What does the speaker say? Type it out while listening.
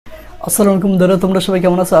আসসালামু আলাইকুম দাদা, তোমরা সবাই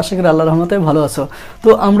কেমন আছো? আশা করি আল্লাহর রহমতে ভালো আছো। তো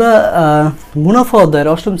আমরা মুনাফা অধ্যায়ের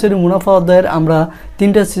অষ্টম শ্রেণীর মুনাফা অধ্যায়ের আমরা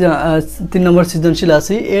 3 নম্বর সৃজনশীল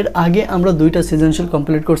আছি। এর আগে আমরা 2টা সৃজনশীল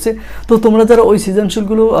কমপ্লিট করছি। তো তোমরা যারা ওই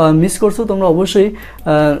সৃজনশীলগুলো মিস করছো তোমরা অবশ্যই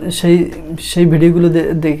সেই ভিডিওগুলো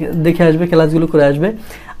দেখে আসবে, ক্লাসগুলো করে আসবে।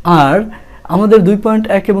 আর আমাদের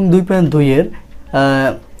 2.1 এবং 2.2 এর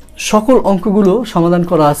সকল অঙ্কগুলো সমাধান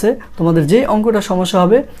করা আছে। তোমাদের যে অঙ্কটা সমস্যা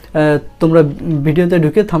হবে তোমরা ভিডিওতে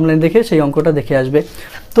ঢুকে থাম্বনেল দেখে সেই অঙ্কটা দেখে আসবে।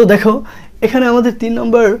 তো দেখো এখানে আমাদের 3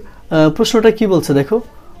 নম্বর প্রশ্নটা কি বলছে দেখো,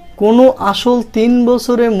 কোনো আসল 3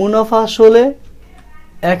 বছরে মুনাফা আসলে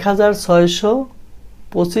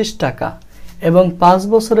 1625 টাকা এবং 5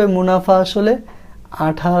 বছরে মুনাফা আসলে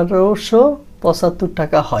 1875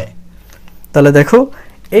 টাকা হয়। তাহলে দেখো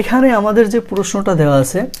এখানে আমাদের যে প্রশ্নটা দেওয়া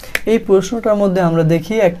আছে এই প্রশ্নটার মধ্যে আমরা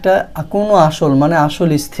দেখি একটা কোনো আসল মানে আসল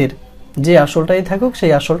স্থির, যে আসলটাই থাকুক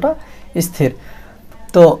সেই আসলটা স্থির।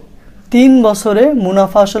 তো 3 বছরে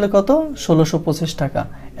মুনাফা আসলে কত? 1625 টাকা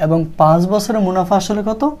এবং 5 বছরে মুনাফা আসলে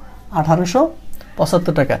কত?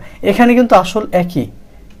 1875 টাকা। এখানে কিন্তু আসল একই।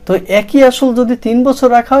 তো একই আসল যদি 3 বছর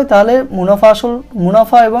রাখা হয় তাহলে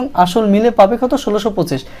মুনাফা এবং আসল মিলে পাবে কত?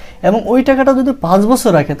 1625। এবং ওই টাকাটা যদি 5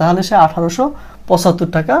 বছর রাখে তাহলে সে 1875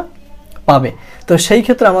 টাকা পাবে। তো সেই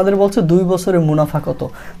ক্ষেত্রে আমাদের বলছে 2 বছরের মুনাফা কত।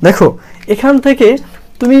 দেখো এখান থেকে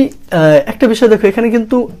তুমি একটা বিষয় দেখো, এখানে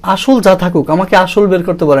কিন্তু আসল যা থাকুক আমাকে আসল বের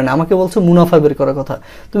করতে বলে না, আমাকে বলছে মুনাফা বের করার কথা।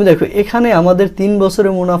 তুমি দেখো এখানে আমাদের 3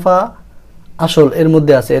 বছরের মুনাফা আসল এর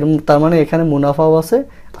মধ্যে আছে, তার মানে এখানে মুনাফাও আছে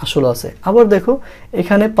আসল আছে। আবার দেখো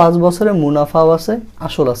এখানে 5 বছরের মুনাফাও আছে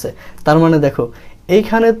আসল আছে। তার মানে দেখো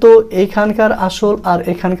এইখানে তো এইখানকার আসল আর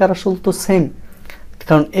এখানকার আসল তো সেম,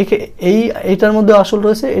 কারণ এইটার মধ্যে আসল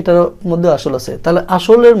রয়েছে, এটার মধ্যে আসল আছে। তাহলে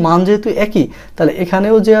আসলের মান যেহেতু একই তাহলে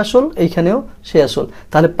এখানেও যে আসল এইখানেও সে আসল।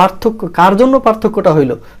 তাহলে পার্থক্য কার জন্য পার্থক্যটা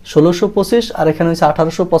হইল? 1625 আর এখানে হয়েছে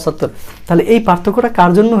 1875। তাহলে এই পার্থক্যটা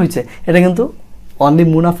কার জন্য হয়েছে? এটা কিন্তু অনলি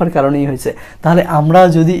মুনাফার কারণেই হয়েছে। তাহলে আমরা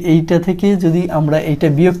যদি এইটা থেকে যদি আমরা এইটা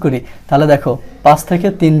বিয়োগ করি তাহলে দেখো 5 থেকে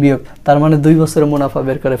 3 বিয়োগ, তার মানে 2 বছরের মুনাফা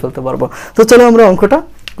বের করে ফেলতে পারবো। তো চলো আমরা অঙ্কটা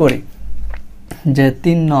করি। যে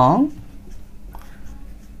 3 নং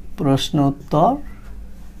প্রশ্ন উত্তর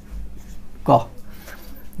ক।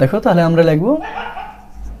 দেখো তাহলে আমরা লিখবো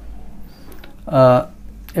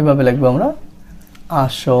এভাবে লিখবো আমরা,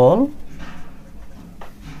 আসল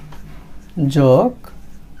যোগ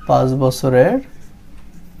 5 বছরের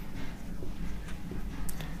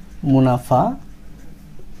মুনাফা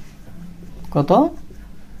কত?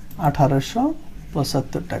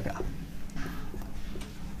 1875 টাকা।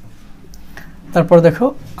 তারপর দেখো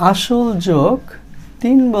আসল যোগ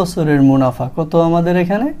 3 বছরের মুনাফা কত আমাদের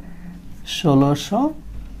এখানে?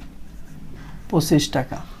 1625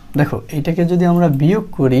 টাকা। দেখো এইটাকে যদি আমরা বিয়োগ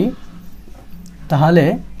করি তাহলে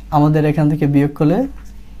আমাদের এখান থেকে বিয়োগ করলে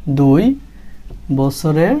 2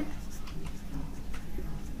 বছরের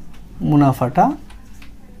মুনাফাটা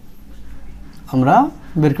আমরা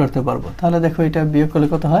বের করতে পারবো। তাহলে দেখো এটা বিয়োগ করলে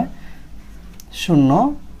কত হয়?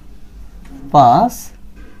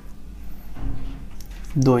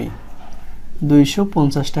 0.5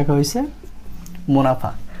 250 টাকা হয়েছে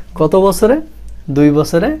মুনাফা। কত বছরে? 2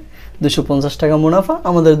 বছরে 250 টাকা মুনাফা।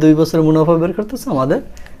 আমাদের 2 বছরের মুনাফা বের করতেছে, আমাদের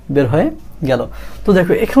বের হয়ে গেল। তো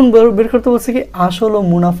দেখো এখন বের করতে বলছে কি, আসল ও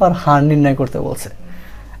মুনাফার হার নির্ণয় করতে বলছে।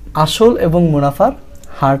 আসল এবং মুনাফার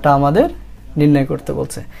হারটা আমাদের নির্ণয় করতে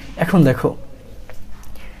বলছে। এখন দেখো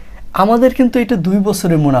আমাদের কিন্তু এটা 2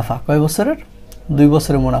 বছরের মুনাফা। কয় বছরের? 2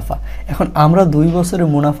 বছরের মুনাফা। এখন আমরা 2 বছরের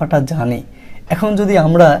মুনাফাটা জানি। এখন যদি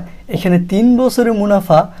আমরা এখানে 3 বছরের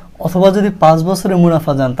মুনাফা অথবা যদি 5 বছরের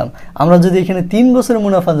মুনাফা জানতাম, আমরা যদি এখানে 3 বছরের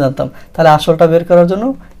মুনাফা জানতাম তাহলে আসলটা বের করার জন্য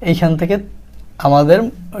এইখান থেকে আমাদের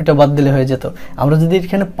ওইটা বাদ দিলে হয়ে যেত। আমরা যদি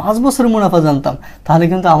এখানে 5 বছরের মুনাফা জানতাম তাহলে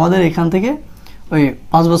কিন্তু আমাদের এখান থেকে ওই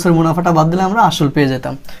 5 বছরের মুনাফাটা বাদ দিলে আমরা আসল পেয়ে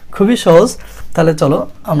যেতাম। খুবই সহজ। তাহলে চলো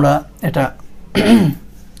আমরা এটা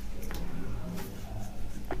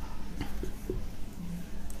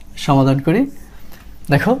সমাধান করি।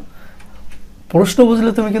 দেখো প্রশ্ন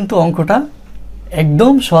বুঝলে তুমি কিন্তু অঙ্কটা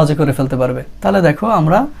একদম সহজে করে ফেলতে পারবে। তাহলে দেখো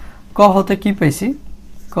আমরা ক হতে কি পেয়েছি?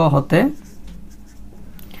 ক হতে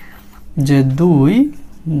যে 2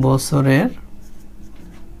 বছরের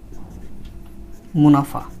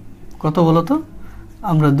মুনাফা কত বলো তো?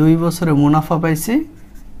 আমরা 2 বছরের মুনাফা পাইছি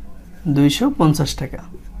 250 টাকা।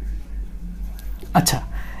 আচ্ছা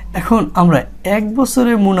এখন আমরা 1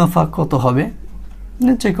 বছরের মুনাফা কত হবে?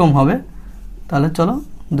 নিচে কম হবে, তাহলে চলো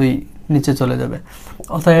 2 নিচে চলে যাবে।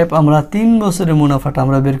 অতএব আমরা 3 বছরের মুনাফাটা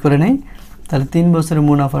আমরা বের করে নেই। তাহলে 3 বছরের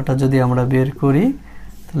মুনাফাটা যদি আমরা বের করি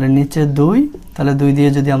তাহলে নিচে 2, তাহলে 2 দিয়ে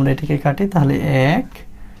যদি আমরা এটাকে কাটি তাহলে 1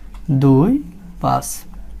 2 5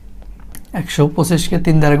 125কে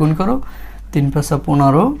 3 দ্বারা গুণ করো, 3 × 5 =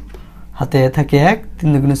 15, হাতে থাকে 1,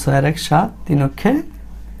 3 × 2 = 6 আর 1 7, 3 অক্ষে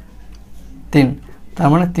 3, তার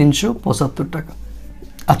মানে 375 টাকা।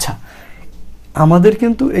 আচ্ছা, আমাদের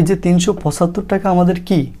কিন্তু এই যে 375 টাকা আমাদের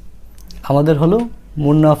কি, আমাদের হলো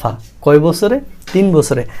মুনাফা। কয় বছরে? 3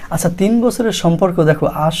 বছরে। আচ্ছা, 3 বছরের সম্পর্ক দেখো,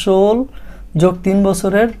 আসল যোগ 3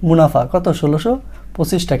 বছরের মুনাফা কত?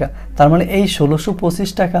 1625 টাকা। তার মানে এই 1625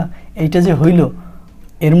 টাকা এইটা যে হইল,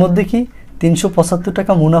 এর মধ্যে কি 375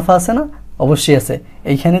 টাকা মুনাফা আছে না? অবশ্যই আছে।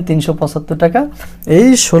 এইখানে 375 টাকা, এই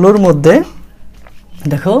 16-র মধ্যে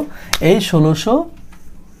দেখো, এই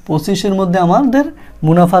 1625-এর মধ্যে আমাদের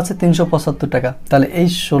মুনাফা আছে 375 টাকা। তাহলে এই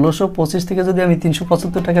 1625 থেকে যদি আমি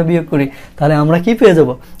 375 টাকা বিয়োগ করি, তাহলে আমরা কি পেয়ে যাব?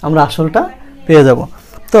 আমরা আসলটা পেয়ে যাব।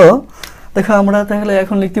 তো দেখো, আমরা তাহলে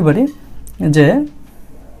এখন লিখতে পারি যে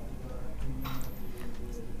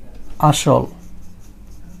আসল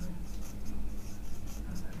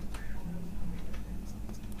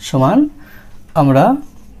সমান আমরা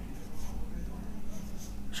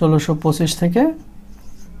 1625 থেকে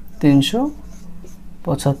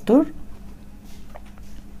 375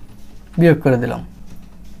 বিয়োগ করে দিলাম।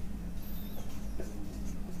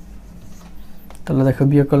 তাহলে দেখো,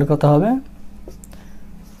 বিয়োগ করলে কত হবে?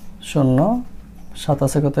 0, 7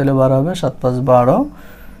 আছে কত হলে 12 হবে, 7 × 5 = 12,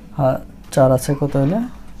 4 আছে কত হলে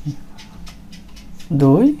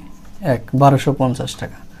 2, 1, 1250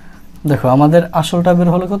 টাকা। দেখো, আমাদের আসলটা বের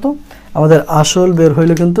হলো কত? আমাদের আসল বের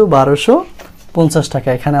হইলো কিন্তু 1250 টাকা।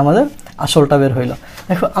 এখানে আমাদের আসলটা বের হইলো।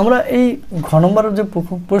 দেখো, আমরা এই ঘ নম্বরের যে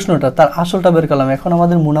প্রশ্নটা, তার আসলটা বের করলাম, এখন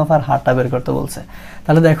আমাদের মুনাফার হারটা বের করতে বলছে।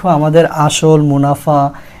 তাহলে দেখো, আমাদের আসল, মুনাফা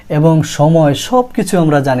এবং সময় সব কিছু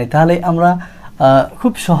আমরা জানি। তাহলে আমরা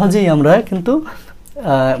খুব সহজেই আমরা কিন্তু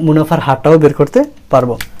মুনাফার হারটাও বের করতে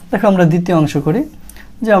পারবো। দেখো, আমরা দ্বিতীয় অংশ করি,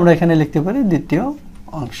 যে আমরা এখানে লিখতে পারি দ্বিতীয়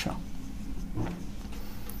অংশ।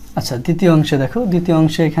 আচ্ছা, দ্বিতীয় অংশে দেখো, দ্বিতীয়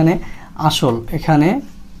অংশে এখানে আসল, এখানে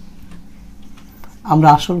আমরা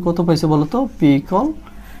আসল কত পাইছি বলো তো? পি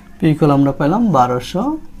ইকুয়াল আমরা পেলাম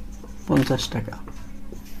 1250 টাকা।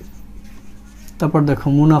 তারপর দেখো,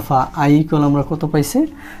 মুনাফা আই ইকুয়াল আমরা কত পাইছি?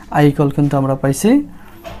 আই ইকুয়াল কিন্তু আমরা পাইছি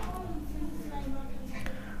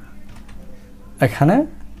এখানে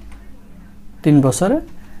 3 বছরে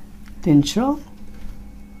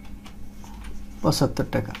 375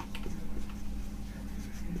 টাকা।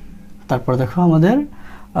 তারপর দেখো, আমাদের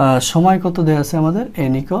সময় কত দেওয়া আছে? আমাদের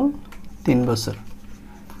n ইকুয়াল 3 বছর।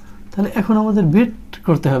 তাহলে এখন আমাদের বের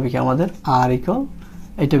করতে হবে কি? আমাদের আর ইকুয়াল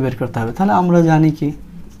এটা বের করতে হবে। তাহলে আমরা জানি কি?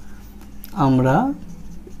 আমরা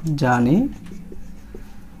জানি,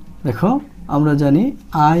 দেখো, আমরা জানি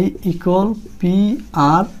I equal P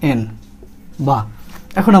R N. বা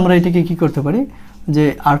এখন আমরা এটাকে কি করতে পারি, যে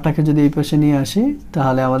আরটাকে যদি এই পাশে নিয়ে আসি,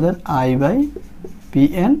 তাহলে আমাদের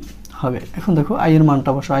I/PN হবে। এখন দেখো, আই এর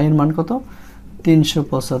মানটা বসো। আই এর মান কত?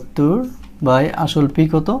 375 বাই আসল পি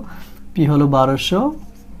কত? পি হলো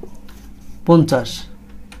 1250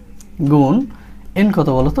 গুণ এন কত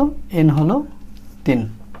বলো তো? এন হলো 3।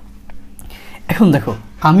 এখন দেখো,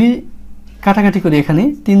 আমি কাটাকাটি করি। এখানে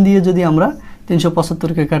 3 দিয়ে যদি আমরা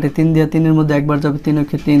 375-কে কাটি, 3 দিয়ে 3-এর মধ্যে একবার যাবে, 3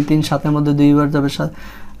 অক্ষে 3, 3 7-এর মধ্যে 2বার যাবে,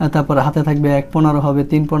 তারপরে হাতে থাকবে 1, 15 হবে,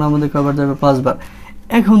 3 15-এর মধ্যে কয়বার যাবে? 5 বার।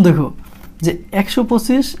 এখন দেখো যে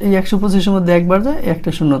 125, এই 125-এর মধ্যে একবার যায়, একটা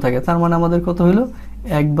শূন্য থাকে, তার মানে আমাদের কত হলো?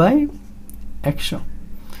 1/100।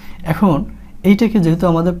 এখন এইটাকে যেহেতু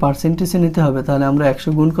আমাদের পার্সেন্টেজে নিতে হবে, তাহলে আমরা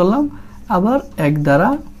 100 গুণ করলাম, আবার 1 দ্বারা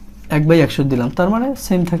 1/100 দিলাম, তার মানে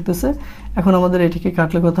সেম থাকতেছে। এখন আমাদের এটাকে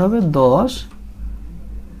কাটলে কত হবে?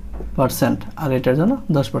 10%, আর এটার জন্য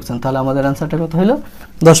 10%। তাহলে আমাদের অ্যান্সারটা কত হলো?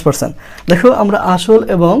 10%। দেখো, আমরা আসল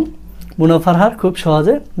এবং মুনাফার হার খুব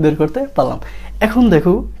সহজে বের করতে পারলাম। এখন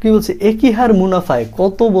দেখো কি বলছে, একই হার মুনাফায়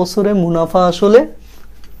কত বছরে মুনাফা আসলে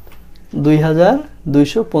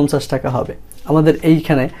 2250 টাকা হবে। আমাদের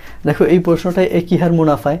এইখানে দেখো, এই প্রশ্নটাই একই হার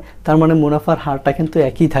মুনাফায়, তার মানে মুনাফার হারটা কিন্তু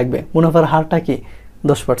একই থাকবে। মুনাফার হারটা কি?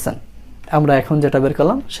 10%। আমরা এখন যেটা বের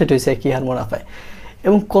করলাম সেটা হচ্ছে একই হার মুনাফায়।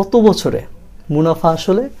 এবং কত বছরে মুনাফা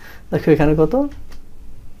আসলে, দেখো এখানে কত?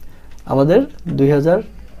 আমাদের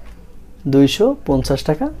 2250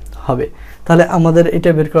 টাকা হবে। তাহলে আমাদের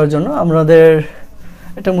এটা বের করার জন্য আমাদের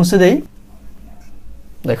এটা মুছে দেই।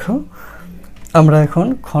 দেখো, আমরা এখন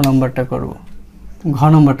ঘ নম্বরটা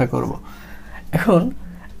করব। এখন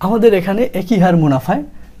আমাদের এখানে একই হার মুনাফায়,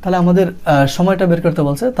 তাহলে আমাদের সময়টা বের করতে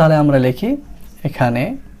বলছে। তাহলে আমরা লিখি এখানে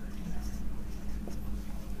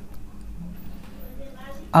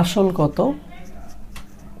আসল কত?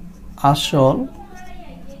 আসল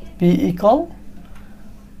পি ইকুয়াল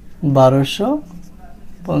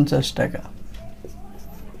 1250 টাকা।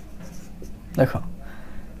 দেখো,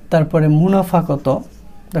 তারপরে মুনাফা কত?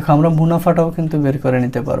 দেখো, আমরা মুনাফাটাও কিন্তু বের করে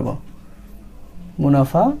নিতে পারবো।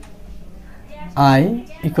 মুনাফা আয়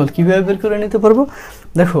ইকুয়াল কীভাবে বের করে নিতে পারবো?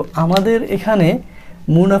 দেখো আমাদের এখানে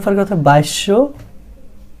মুনাফার কথা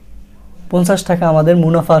 2250 টাকা আমাদের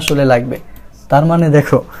মুনাফা আসলে লাগবে। তার মানে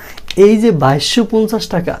দেখো এই যে 2250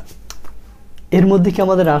 টাকা এর মধ্যে কি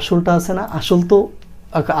আমাদের আসলটা আছে না? আসল তো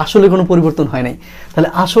আসলে কোনো পরিবর্তন হয় নাই, তাহলে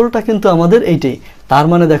আসলটা কিন্তু আমাদের এইটাই। তার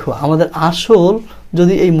মানে দেখো আমাদের আসল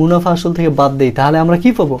যদি এই মুনাফা আসল থেকে বাদ দেই তাহলে আমরা কি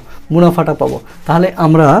পাবো? মুনাফাটা পাবো। তাহলে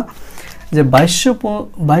আমরা যে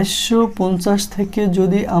 2250 থেকে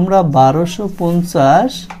যদি আমরা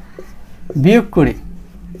 1250 বিয়োগ করি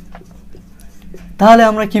তাহলে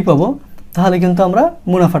আমরা কি পাবো? তাহলে কিন্তু আমরা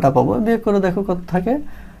মুনাফাটা পাবো। বিয়োগ করে দেখো কত থাকে,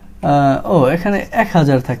 এখানে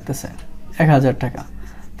 1000 থাকতেছে, 1000 টাকা।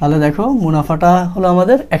 তাহলে দেখো মুনাফাটা হলো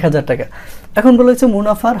আমাদের 1000 টাকা। এখন বলেছে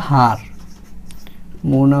মুনাফার হার,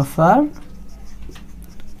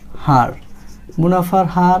 মুনাফার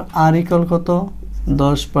হার আর ইকুয়াল কত?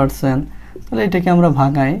 10%। তাহলে এটাকে আমরা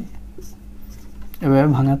ভাঙাই, এভাবে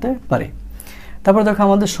ভাঙাতে পারি। তারপর দেখো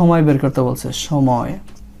আমাদের সময় বের করতে বলছে, সময়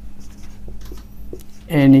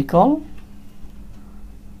n ইকুয়াল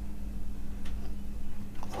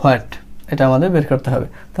হোয়াট, এটা আমাদের বের করতে হবে।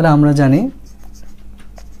 তাহলে আমরা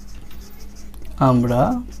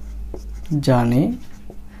জানি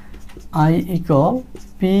I ইকুয়াল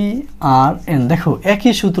PRN। দেখো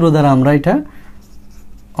একই সূত্র দ্বারা আমরা এটা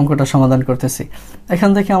অঙ্কটা সমাধান করতেছি। এখান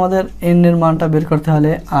থেকে আমাদের n এর মানটা বের করতে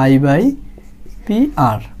হলে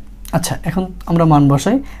I/PR। আচ্ছা, এখন আমরা মান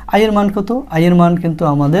বসাই। I এর মান কত? I এর মান কিন্তু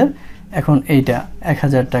আমাদের এখন এইটা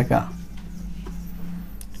 1000 টাকা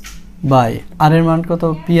বাই আর এর মান কত?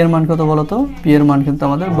 P এর মান কত বলো তো? P এর মান কিন্তু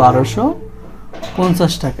আমাদের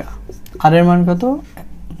 1250 টাকা। আর এর মান কত?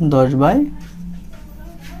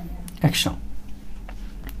 10/100।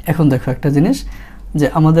 এখন দেখো একটা জিনিস, যে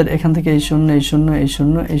আমাদের এখান থেকে এই শূন্য এই শূন্য এই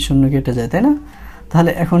শূন্য এই শূন্য কেটে যায়, তাই না?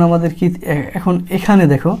 তাহলে এখন আমাদের কি, এখন এখানে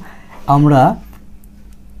দেখো আমরা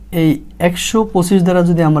এই 125 দ্বারা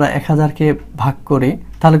যদি আমরা 1000-কে ভাগ করি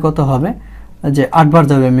তাহলে কত হবে? যে 8 বার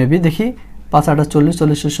যাবে মেবি, দেখি 5 8 40,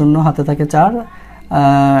 40 শূন্য হাতে থাকে 4,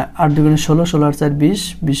 8 2 16, 16 আর 4 20,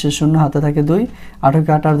 20 শূন্য হাতে থাকে 2, 8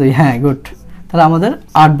 8 আর 2, হ্যাঁ গুড। তাহলে আমাদের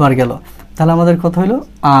 8 বার গেল। তাহলে আমাদের কত হলো?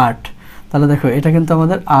 8। তাহলে দেখো এটা কিন্তু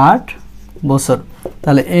আমাদের 8 বছর।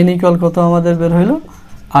 তাহলে n ইকুয়াল কত আমাদের বের হইলো?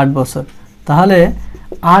 8 বছর। তাহলে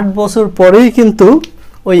 8 বছর পরেই কিন্তু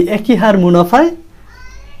ওই একই হার মুনাফায়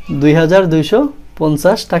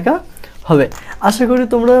 2250 টাকা হবে। আশা করি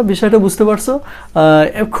তোমরা বিষয়টা বুঝতে পারছো।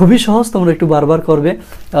 খুবই সহজ, তোমরা একটু বারবার করবে।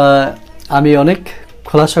 আমি অনেক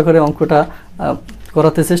খোলাসা করে অঙ্কটা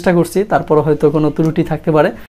করাতে চেষ্টা করছি, তারপর হয়তো কোনো ত্রুটি থাকতে পারে।